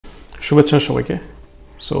শুভেচ্ছা সবাইকে।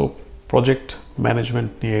 So project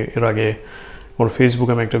management নিয়ে এর আগে আমার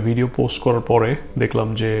ফেসবুকে আমি একটা ভিডিও পোস্ট করার পরে দেখলাম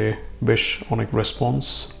যে বেশ অনেক response,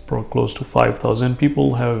 close two 5000 people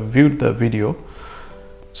have viewed the video.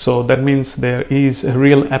 So that means there is a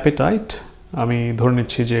real appetite. আমি ধরে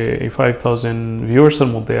নিচ্ছি যে এই 5000 ভিউয়ার্সের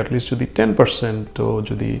মধ্যে অ্যাটলিস্ট যদি 10% তো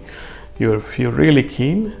যদি you're really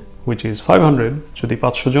keen, which is 500, যদি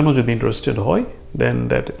 500 জনও যদি ইন্টারেস্টেড হয়, then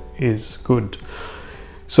that is good.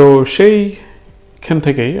 So সেইখান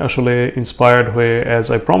থেকেই আসলে ইন্সপায়ার্ড হয়ে as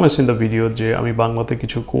I promise in the video যে আমি বাংলাতে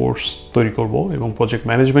কিছু কোর্স তৈরি করব এবং প্রজেক্ট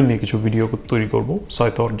ম্যানেজমেন্ট নিয়ে কিছু ভিডিও তৈরি করব। সো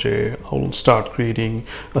আই থট যে I will start creating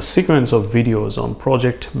a sequence of videos on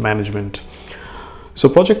project management. So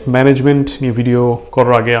project management নিয়ে ভিডিও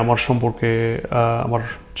করার আগে আমার সম্পর্কে আমার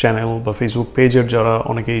চ্যানেল বা ফেসবুক পেজের যারা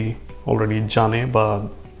অনেকেই অলরেডি জানে বা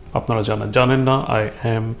আপনারা জানেন না, I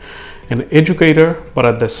am an educator, but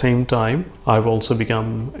at the same time I've also become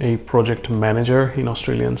a project manager in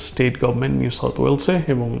Australian state government, New South Wales,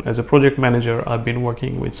 এবং as a project manager I've been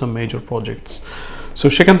working with some major projects. So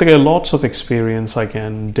সেখান থেকে lots of experience I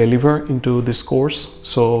can deliver into this course.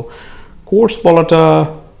 So course বলাটা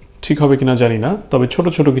ঠিক হবে কিনা জানি না, তবে ছোট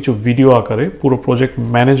ছোট কিছু ভিডিও আকারে পুরো project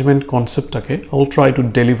management কনসেপ্টটাকে I will try to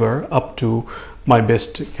deliver up to my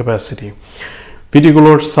best capacity.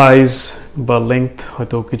 ভিডিওগুলোর size বা লেংথ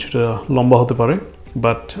হয়তো কিছুটা লম্বা হতে পারে,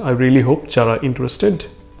 বাট আই রিয়েলি হোপ যারা interested,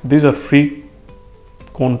 this R free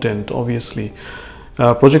content obviously.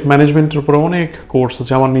 Project ম্যানেজমেন্টের উপরে অনেক কোর্স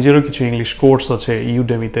আছে, আমার নিজেরও কিছু ইংলিশ কোর্স আছে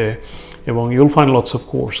ইউডেমিতে, এবং ইউল ফাইন্ড লটস অফ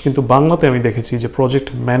কোর্স, কিন্তু বাংলাতে আমি দেখেছি যে প্রজেক্ট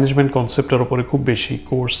ম্যানেজমেন্ট কনসেপ্টের উপরে খুব বেশি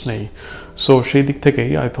কোর্স নেই। সো সেই দিক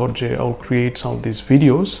থেকেই আই থট যে I will create some of this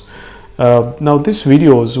videos. Now these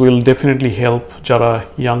videos will definitely help jara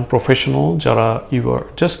young professional, jara you are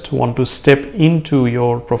just want to step into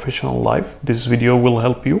your professional life. This video will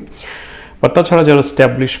help you. But tachara jara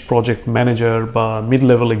established project manager ba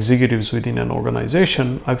mid-level executives within an organization,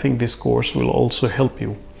 I think this course will also help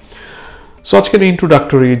you. So আজকের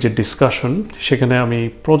introductory যে discussion, সেখানে আমি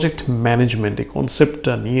project management এই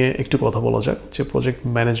কনসেপ্টটা নিয়ে একটু কথা বলা যাক যে project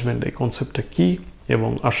management এই কনসেপ্টটা কি এবং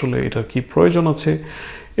আসলে এটার কি প্রয়োজন আছে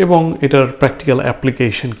এবং এটার প্র্যাকটিক্যাল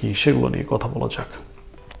অ্যাপ্লিকেশন কি সেগুলো নিয়ে কথা বলা যাক।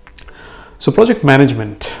 সো প্রজেক্ট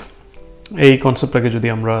ম্যানেজমেন্ট এই কনসেপ্টটাকে যদি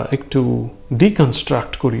আমরা একটু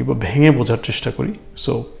ডিকনস্ট্রাক্ট করি বা ভেঙে বোঝার চেষ্টা করি,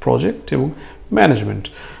 সো প্রজেক্ট এবং ম্যানেজমেন্ট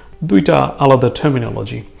দুইটা আলাদা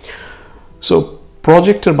টার্মিনোলজি। সো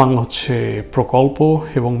প্রজেক্টের বাংলা হচ্ছে প্রকল্প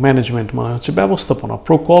এবং ম্যানেজমেন্ট মানে হচ্ছে ব্যবস্থাপনা,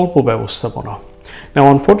 প্রকল্প ব্যবস্থাপনা। Now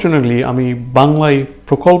unfortunately আমি বাংলায়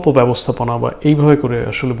প্রকল্প ব্যবস্থাপনা বা এইভাবে করে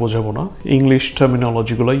আসলে বোঝাবো না, ইংলিশ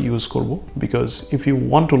টার্মিনোলজিগুলো ইউজ করব, because if you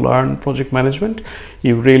want to learn project management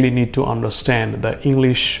you really need to understand the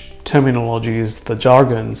English টার্মিনোলজিজ, the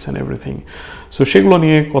জার্গনস and everything. So সেগুলো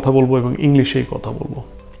নিয়ে কথা বলবো এবং ইংলিশেই কথা বলবো।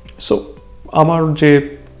 সো আমার যে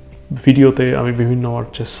ভিডিওতে আমি বিভিন্ন আমার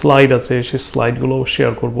যে স্লাইড আছে সেই স্লাইডগুলো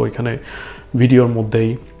শেয়ার করব এখানে ভিডিওর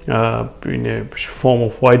মধ্যেই in a form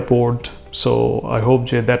of whiteboard. So I hope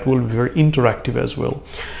that will be very interactive as well.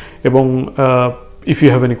 এবং if you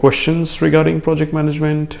have any questions regarding project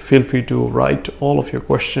management, feel free to write all of your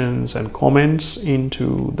questions and comments into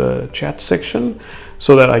the chat section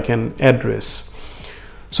so that I can address.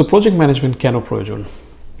 So project management কেন প্রয়োজন?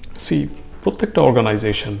 See, প্রত্যেকটা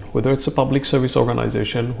organization, whether it's a public service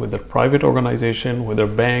organization, whether private organization, whether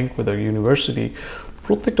bank, whether university,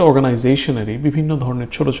 প্রত্যেকটা অর্গানাইজেশনেরই বিভিন্ন ধরনের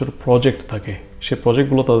ছোট ছোট project থাকে, সে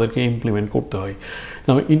প্রজেক্টগুলো তাদেরকে ইমপ্লিমেন্ট করতে হয়।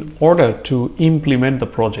 নাও in order to implement the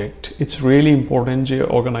project, it's really important যে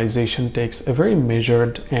organisation text a very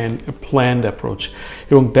measured and a planned approach,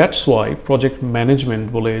 এবং দ্যাটস ওয়াই প্রজেক্ট ম্যানেজমেন্ট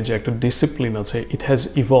বলে যে একটা ডিসিপ্লিন আছে, ইট হ্যাজ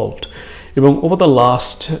ইভলভড। এবং over the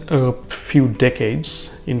last few decades,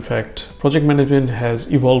 in fact, project management has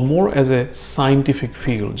evolved more as a scientific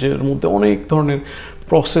field, যের মধ্যে অনেক ধরনের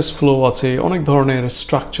process flow আছে, অনেক ধরনের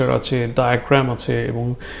স্ট্রাকচার আছে, ডায়াগ্রাম আছে এবং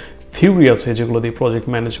থিওরি আছে যেগুলো দিয়ে প্রজেক্ট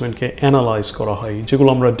ম্যানেজমেন্টকে অ্যানালাইজ করা হয়, যেগুলো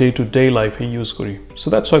আমরা ডে টু ডে লাইফে ইউজ করি। So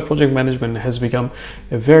that's why project management has become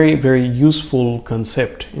a very very useful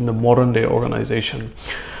concept in the modern day organisation.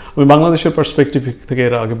 আমি বাংলাদেশের পার্সপেক্টিভ থেকে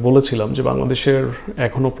এর আগে বলেছিলাম যে বাংলাদেশের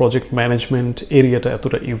এখনও প্রজেক্ট ম্যানেজমেন্ট এরিয়াটা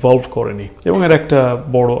এতটা ইভলভ করেনি, এবং এর একটা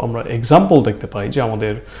বড় আমরা এক্সাম্পল দেখতে পাই যে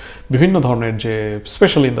আমাদের বিভিন্ন ধরনের যে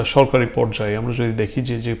স্পেশালি ইন দ্য সরকারি পর্যায়ে আমরা যদি দেখি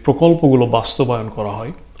যে প্রকল্পগুলো বাস্তবায়ন করা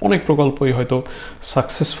হয়, অনেক প্রকল্পই হয়তো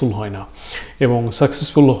সাকসেসফুল হয় না, এবং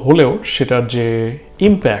সাকসেসফুল হলেও সেটার যে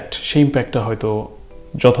ইম্প্যাক্ট, সেই ইম্প্যাক্টটা হয়তো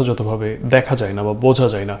যথাযথভাবে দেখা যায় না বা বোঝা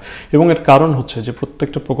যায় না। এবং এর কারণ হচ্ছে যে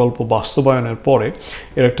প্রত্যেকটা প্রকল্প বাস্তবায়নের পরে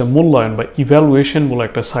এর একটা মূল্যায়ন বা ইভ্যালুয়েশন বলে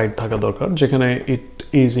একটা সাইড থাকা দরকার, যেখানে it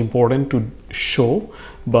is important to show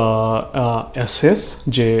বা অ্যাসেস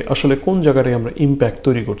যে আসলে কোন জায়গায় আমরা ইম্প্যাক্ট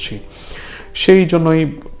তৈরি করছি। সেই জন্যই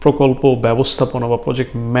প্রকল্প ব্যবস্থাপনা বা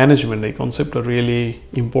প্রজেক্ট ম্যানেজমেন্ট এই কনসেপ্টটা really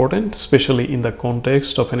important, specially in the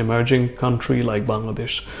context of an emerging country like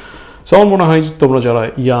Bangladesh. So আমার মনে হয় তোমরা যারা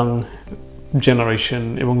ইয়াং জেনারেশন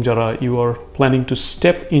এবং যারা you are planning to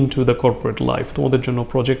step in to the corporate life, তোমাদের জন্য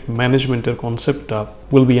প্রজেক্ট ম্যানেজমেন্টের কনসেপ্টটা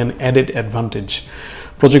will be an added advantage.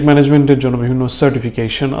 Project ম্যানেজমেন্টের জন্য বিভিন্ন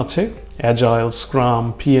সার্টিফিকেশন আছে, অ্যাজাইল, স্ক্রাম,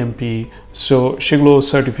 পিএমপি। সো সেগুলো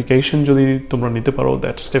সার্টিফিকেশন যদি তোমরা নিতে পারো,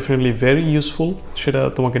 দ্যাটস ডেফিনেটলি ভেরি ইউজফুল। সেটা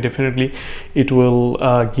তোমাকে definitely it will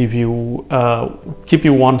keep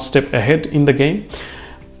you one step ahead in the game.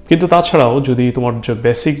 কিন্তু তাছাড়াও যদি তোমার যে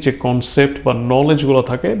বেসিক যে কনসেপ্ট বা নলেজগুলো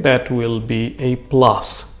থাকে, that will B A plus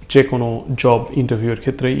যে কোনো জব ইন্টারভিউয়ের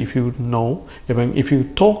ক্ষেত্রে, ইফ ইউ নো এবং if you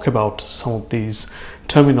talk about some of this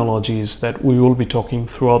terminologies that we will be talking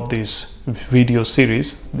throughout this video series,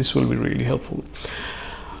 this will be really helpful.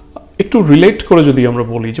 একটু relate করে যদি আমরা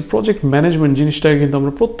বলি যে প্রজেক্ট ম্যানেজমেন্ট জিনিসটাকে কিন্তু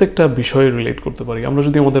আমরা প্রত্যেকটা বিষয়ে রিলেট করতে পারি। আমরা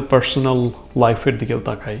যদি আমাদের পার্সোনাল লাইফের দিকেও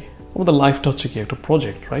তাকাই, আমাদের লাইফটা হচ্ছে কি একটা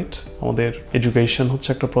প্রজেক্ট, রাইট? আমাদের এডুকেশন হচ্ছে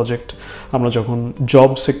একটা প্রজেক্ট, আমরা যখন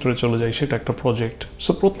জব সেক্টরে চলে যাই সেটা একটা প্রজেক্ট।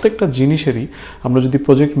 সো প্রত্যেকটা জিনিসেরই আমরা যদি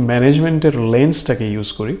প্রজেক্ট ম্যানেজমেন্টের লেন্সটাকে ইউজ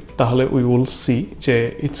করি, তাহলে উই উইল সি যে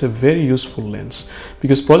it's a very useful lens,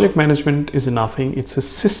 because project management is nothing, it's a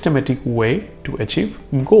systematic way to achieve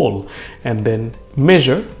goal and then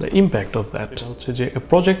measure the impact of that. A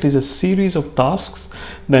project is a series of tasks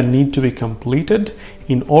that need to be completed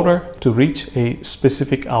in order to reach a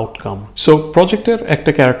specific outcome. So projecter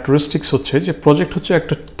একটা characteristics হচ্ছে যে project হচ্ছে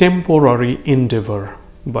একটা temporary endeavor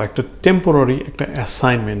বা একটা temporary একটা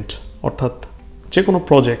assignment, অর্থাৎ যে কোনো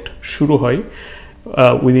project শুরু হয়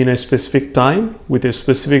within a specific time with a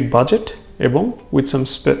specific budget এবং with some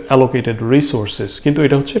allocated resources, কিন্তু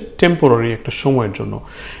এটা হচ্ছে টেম্পোরারি একটা সময়ের জন্য,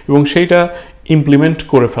 এবং সেইটা ইমপ্লিমেন্ট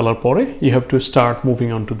করে ফেলার পরে you have to start moving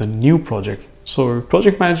on to the new project. So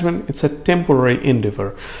project management, it's a temporary endeavor.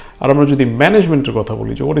 আর আমরা যদি ম্যানেজমেন্টের কথা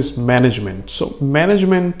বলি যে what is management? So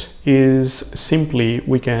management is simply,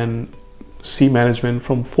 we can see management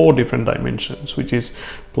from 4 different dimensions, which is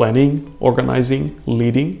planning, organizing,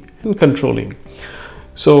 leading and controlling.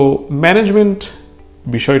 So management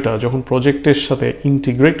বিষয়টা যখন প্রজেক্টের সাথে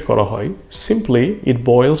ইন্টিগ্রেট করা হয়, simply it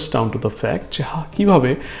বয়েলস down to the fact যে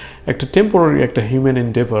কীভাবে একটা টেম্পোরারি একটা হিউম্যান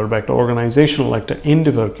এন্ডেভার বা একটা অর্গানাইজেশনাল একটা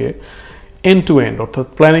এন্ডেভারকে এন্ড টু এন্ড, অর্থাৎ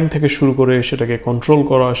প্ল্যানিং থেকে শুরু করে সেটাকে কন্ট্রোল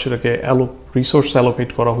করা, সেটাকে রিসোর্স অ্যালোকেট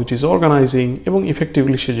করা, হুইচ ইজ অর্গানাইজিং, এবং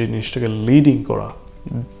ইফেক্টিভলি সে জিনিসটাকে লিডিং করা।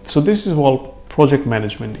 So this is all project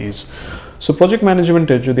management is. So project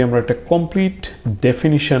management-এর যদি আমরা একটা কমপ্লিট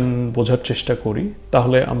ডেফিনিশন বোঝার চেষ্টা করি,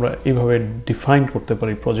 তাহলে আমরা এইভাবে ডিফাইন করতে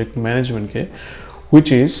পারি project ম্যানেজমেন্টকে, which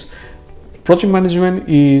is project management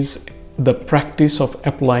is the practice of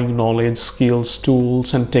applying knowledge, skills, tools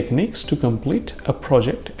and techniques to complete a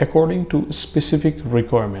project according to specific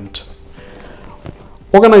requirement.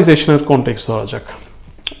 Organizational context ধরা যাক।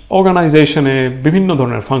 অর্গানাইজেশনে বিভিন্ন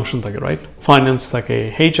ধরনের ফাংশন থাকে, রাইট? ফাইন্যান্স থাকে,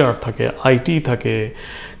 HR থাকে, IT থাকে,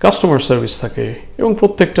 কাস্টমার সার্ভিস থাকে, এবং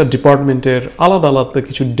প্রত্যেকটা ডিপার্টমেন্টের আলাদা আলাদা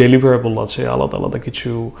কিছু ডেলিভারেবল আছে, আলাদা আলাদা কিছু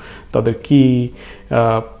তাদের কি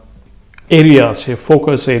এরিয়া আছে,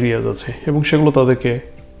 ফোকাস এরিয়াজ আছে, এবং সেগুলো তাদেরকে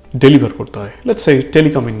ডেলিভার করতে হয়। লেটস সে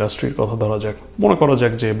টেলিকম ইন্ডাস্ট্রির কথা ধরা যাক। মনে করা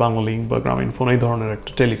যাক যে বাংলালিংক বা গ্রামীণ ফোন এই ধরনের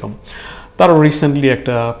একটা টেলিকম, তারা রিসেন্টলি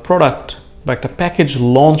একটা প্রোডাক্ট বা একটা প্যাকেজ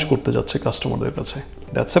লঞ্চ করতে যাচ্ছে কাস্টমারদের কাছে।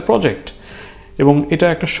 দ্যাটস এ প্রজেক্ট, এবং এটা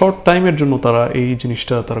একটা শর্ট টাইমের জন্য তারা এই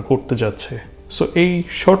জিনিসটা তারা করতে যাচ্ছে। সো এই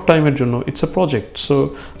শর্ট টাইমের জন্য it's a project. So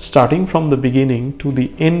starting from the beginning to the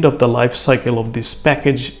end of the life cycle of this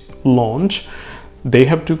package launch, they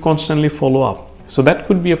have to constantly follow up. So that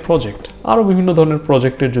could B A project. আরও বিভিন্ন ধরনের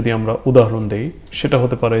প্রজেক্টের যদি আমরা উদাহরণ দিই, সেটা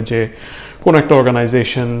হতে পারে যে কোনো একটা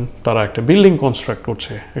অর্গানাইজেশন তারা একটা বিল্ডিং কনস্ট্রাক্ট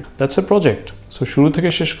করছে, দ্যাটস এ প্রজেক্ট। সো শুরু থেকে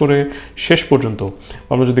শেষ পর্যন্ত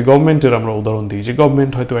আমরা যদি গভর্নমেন্টের আমরা উদাহরণ দিই, যে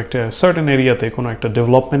গভর্নমেন্ট হয়তো একটা সার্টেন এরিয়াতে কোনো একটা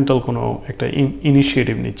ডেভেলপমেন্টাল কোনো একটা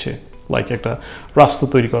ইনিশিয়েটিভ নিচ্ছে, লাইক একটা রাস্তা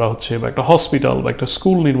তৈরি করা হচ্ছে বা একটা হসপিটাল বা একটা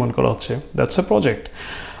স্কুল নির্মাণ করা হচ্ছে, দ্যাটস এ প্রজেক্ট।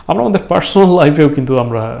 আমরা আমাদের পার্সোনাল লাইফেও কিন্তু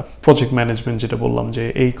আমরা প্রজেক্ট ম্যানেজমেন্ট যেটা বললাম যে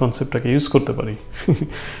এই কনসেপ্টটাকে ইউজ করতে পারি।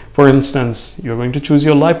 For instance, you are going to choose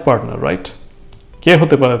your life partner, right? কে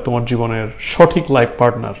হতে পারে তোমার জীবনের সঠিক লাইফ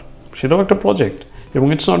পার্টনার, সেটাও একটা প্রজেক্ট, এবং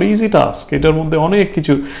ইটস নট ইজি টাস্ক। এটার মধ্যে অনেক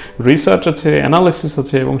কিছু রিসার্চ আছে, অ্যানালিসিস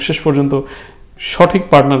আছে, এবং শেষ পর্যন্ত সঠিক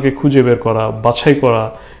পার্টনারকে খুঁজে বের করা, বাছাই করা,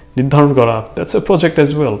 নির্ধারণ করা, that's a project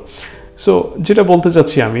as well. So যেটা বলতে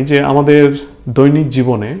চাচ্ছি আমি, যে আমাদের দৈনিক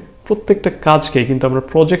জীবনে প্রত্যেকটা কাজকে কিন্তু আমরা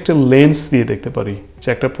প্রজেক্টের লেন্স দিয়ে দেখতে পারি, যে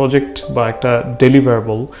একটা প্রজেক্ট বা একটা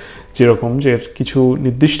ডেলিভারেবল, যেরকম যে কিছু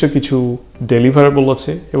নির্দিষ্ট কিছু ডেলিভারেবল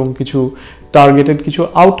আছে এবং কিছু টার্গেটেড কিছু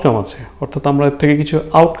আউটকাম আছে, অর্থাৎ আমরা এর থেকে কিছু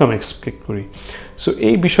আউটকাম এক্সপেক্ট করি। সো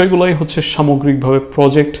এই বিষয়গুলোই হচ্ছে সামগ্রিকভাবে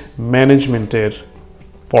প্রজেক্ট ম্যানেজমেন্টের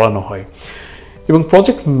পড়ানো হয়। এবং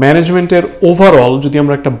প্রজেক্ট ম্যানেজমেন্টের ওভারঅল যদি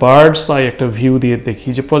আমরা একটা বার্ডস আই একটা ভিউ দিয়ে দেখি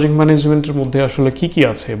যে প্রজেক্ট ম্যানেজমেন্টের মধ্যে আসলে কি কি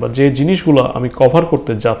আছে বা যে জিনিসগুলো আমি কভার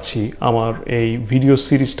করতে যাচ্ছি আমার এই ভিডিও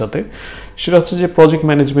সিরিজটাতে, সেটা হচ্ছে যে প্রজেক্ট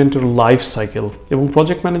ম্যানেজমেন্টের লাইফ সাইকেল। এবং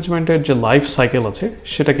প্রজেক্ট ম্যানেজমেন্টের যে লাইফ সাইকেল আছে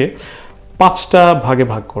সেটাকে 5টা ভাগে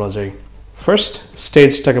ভাগ করা যায়। ফার্স্ট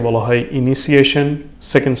স্টেজটাকে বলা হয় ইনিশিয়েশন,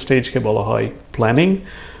 সেকেন্ড স্টেজকে বলা হয় প্ল্যানিং,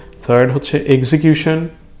 থার্ড হচ্ছে execution,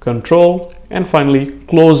 control, and finally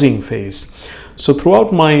closing phase. So through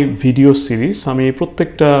out my video series আমি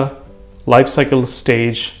প্রত্যেকটা লাইফ সাইকেল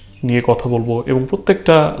স্টেজ নিয়ে কথা বলবো এবং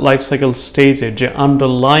প্রত্যেকটা লাইফ সাইকেল স্টেজের যে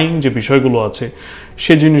আন্ডারলাইং যে বিষয়গুলো আছে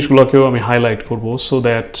সেই জিনিসগুলোকেও আমি হাইলাইট করব, সো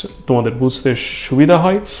দ্যাট তোমাদের বুঝতে সুবিধা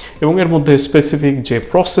হয়। এবং এর মধ্যে স্পেসিফিক যে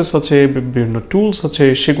প্রসেস আছে, বিভিন্ন টুলস আছে,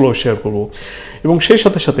 সেগুলো শেয়ার করব। এবং সেই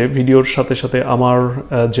সাথে সাথে ভিডিওর সাথে সাথে আমার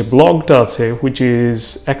যে ব্লগটা আছে, which is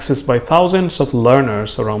access by thousands of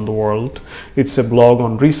learners around the world. It's a blog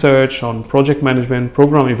on research, on project management,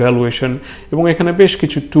 programme evaluation, এবং এখানে বেশ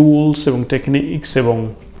কিছু টুলস এবং টেকনিক্স এবং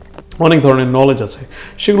অনেক ধরনের নলেজ আছে,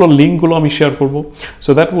 সেগুলোর লিঙ্কগুলো আমি শেয়ার করব।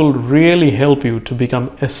 So that will really help you to become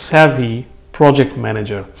a স্যাভি project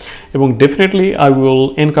manager. এবং definitely I will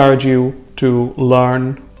encourage you to learn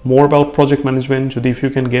more about project management. যদি if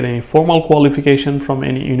you can get any formal qualification from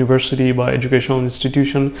any university বা educational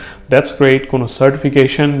institution, that's great. কোনো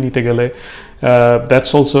certification নিতে গেলে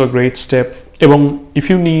that's also a great step. এবং if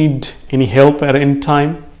you need any help at any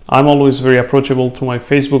time, I'm always very approachable through my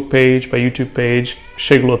Facebook page, my YouTube page,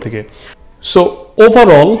 সেগুলো থেকে। So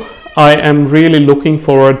overall, I am really looking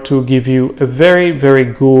forward to give you a very, very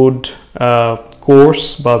good course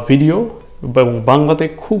বা video, এবং বাংলাতে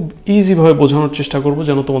খুব ইজিভাবে বোঝানোর চেষ্টা করব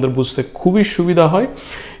যেন তোমাদের বুঝতে খুবই সুবিধা হয়,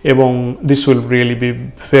 এবং this will really be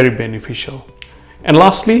very beneficial. And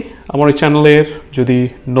lastly, আমার এই চ্যানেলের যদি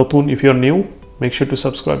নতুন, if you R new, make sure to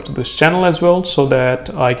subscribe to this channel as well so that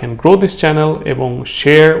I can grow this channel এবং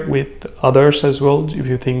share with others as well if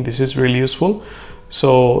you think this is really useful. So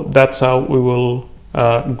that's how we will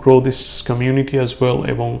grow this community as well,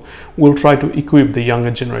 এবং we'll try to equip the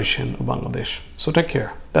younger generation of Bangladesh. So take care.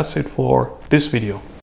 That's it for this video.